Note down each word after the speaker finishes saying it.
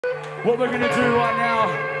What we're gonna do right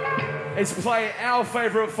now is play our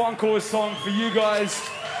favorite Funkoars song for you guys,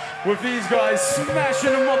 with these guys smashing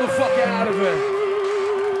the motherfucker out of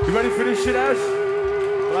it. You ready for this shit, Ash?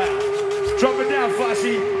 Right. Drop it down,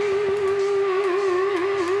 Flashy.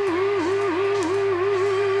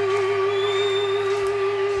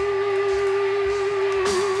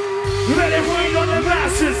 Let it rain on the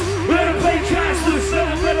masses, let it play casters,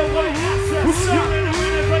 let it away assets. What's up? Let it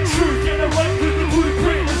innovate truth, get away with the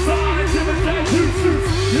blueprint, design, intimidate, use.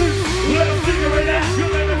 Let them figure it out. You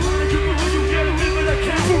let them run it, you can when you get them in with a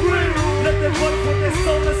cap for real. Let them run from their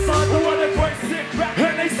soul aside, the one that breaks it back,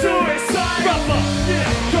 and they suicide. Brother, yeah,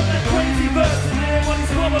 drop that crazy verse in there when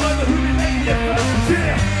he's global over who we made it first.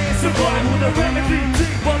 Yeah, survival, the remedy,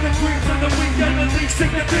 deep on the creeps of the weekend, the least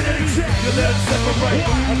dignity check. You let them separate,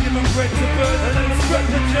 I give them bread to burn, and let them spread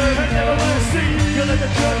the germ, and never let them see. You let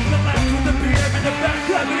the judge come out with the PM in the back,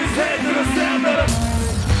 clapping his head to the sound of them.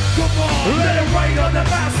 Come on, let it rain on the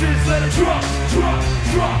masses, let it drop.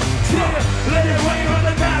 Yeah, let it rain on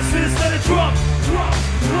the masses, let it drop.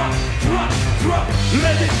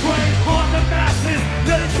 Let it rain on the masses,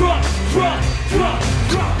 let it drop.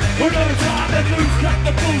 We're no time to lose, cut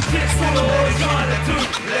the bullshit, so all we're trying to do.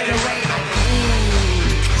 Let it rain on the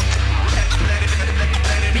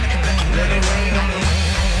let it rain on the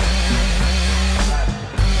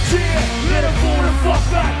yeah, let it fall the fuck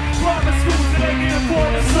back. Private schools that ain't getting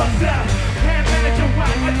born and sucked out. Hand manager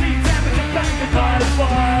whack, I need damage and back the line of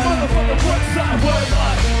fire. Motherfucker, work side, word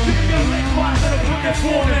line. Give me a link line, let them put it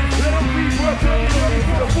for me. Let them rework, let them ready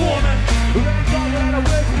for the foreman. Let them go out of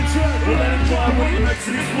way from the church. Let them try what he makes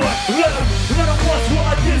in his work. Let them watch what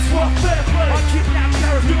I disrupt, fair play. I kidnap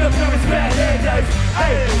carrots, do the parents' bad hair days.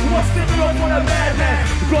 Hey, what's the job on a madman?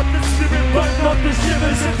 Got the spirit, but not the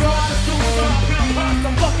shivers. And private schools are up in past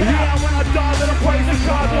the fucking out. When I die, let them praise the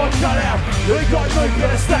cardboard cutout. They got no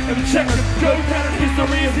better stack them, check them. Go down in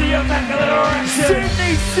history as the immaculate erection.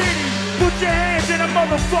 Sydney City, put your hands in the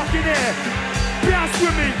motherfucking air. Bounce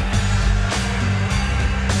with me.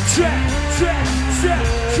 Check.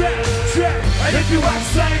 And if you act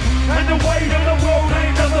sane, and the weight of the world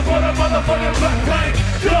ain't nothing but a motherfucking back pain.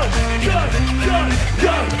 Go.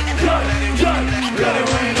 Let it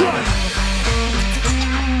rain.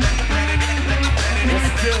 What's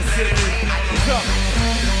the deal, Sydney? What's up?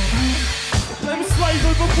 Let me slave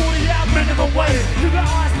over 40 out minimum wage. You got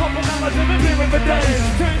eyes popping out like living here for days.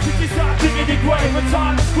 Turn 50 start digging your grave, but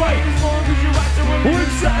time is great as long as you act with me.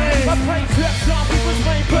 My pain traps on people's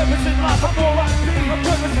main purpose in life. I'm alright, my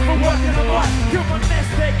purpose for working a lot. Kill my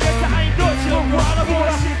nest egg, guess I ain't not your right. I'm all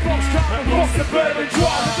I see folks trying to walk suburban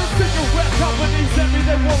drive. There's cigarette companies send me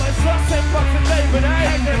their wallets. I send bucks a day, but they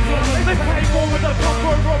ain't their problem. They pay more with a pump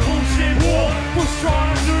over a bullshit war. Who's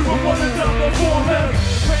trying to do what wasn't done before them?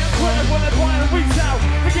 Praying when they buy and reach out.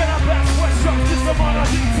 Forget about sweatshops, just some other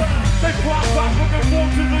detail. They fight back from the wall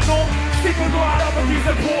to the north. Stick them right up and keep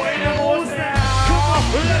supporting them all now.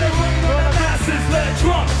 Let it rain on the masses, let it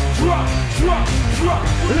drop.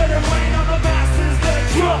 Let it rain on the masses, let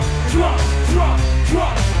it drop. Let it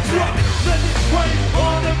rain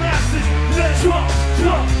on the masses, let it drop.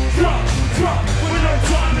 With no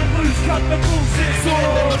time to lose, cut the bullshit, so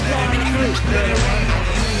all time to lose. Let it rain on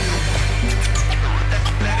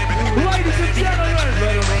the ladies and gentlemen,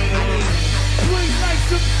 please make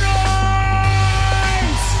some noise!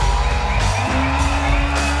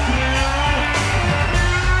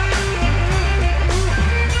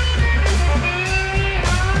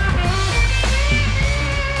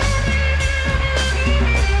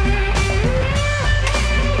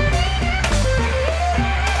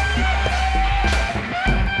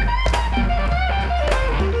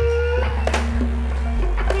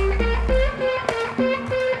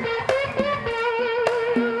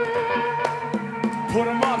 Put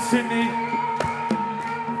 'em up, Sydney.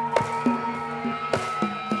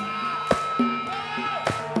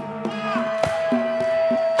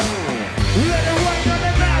 Let it rain on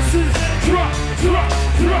the masses. Drop.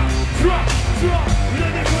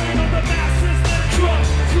 Let it rain on the masses. Drop.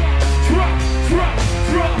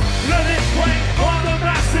 Let it rain on the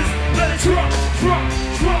masses. Let it drop.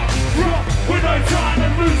 With no time to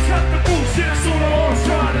lose, cut the bullshit. That's all I'm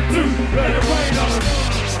trying to do. Let it rain on them.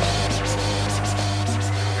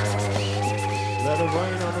 Let it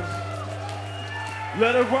rain on them.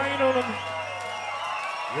 Let it rain on them.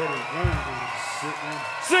 Let it rain on them, Sydney.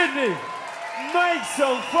 Sydney, make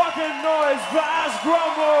some fucking noise for Ash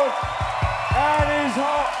Groenewald and his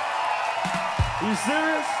hot. You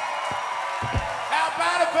serious? How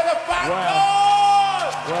about it for the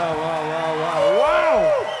Funkoars? Wow.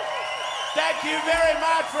 Thank you very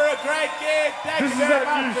much for a great gig. Thank you very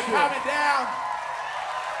much for coming down.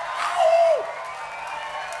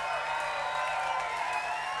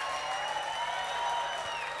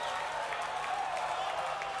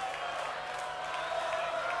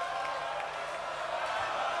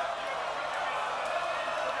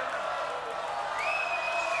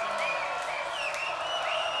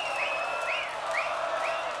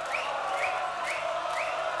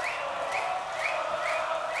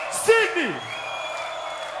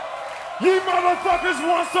 motherfuckers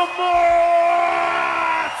want some more?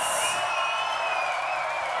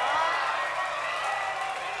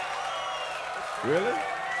 Really?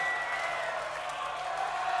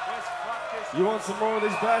 You want some more of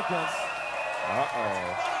these backgrounds?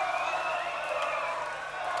 Uh-oh.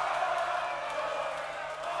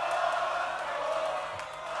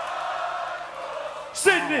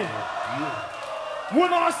 Sydney!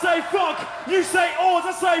 When I say fuck, you say oars,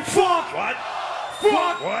 I say fuck! What?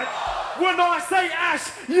 Fuck! What? When I say ash,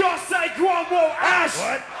 you say Grunwald, ash!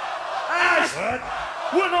 What? Ash! What?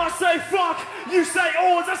 When I say fuck, you say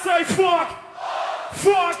oars, I say fuck!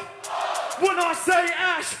 Fuck! When I say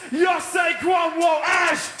ash, you say Grunwald,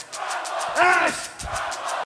 ash! Ash!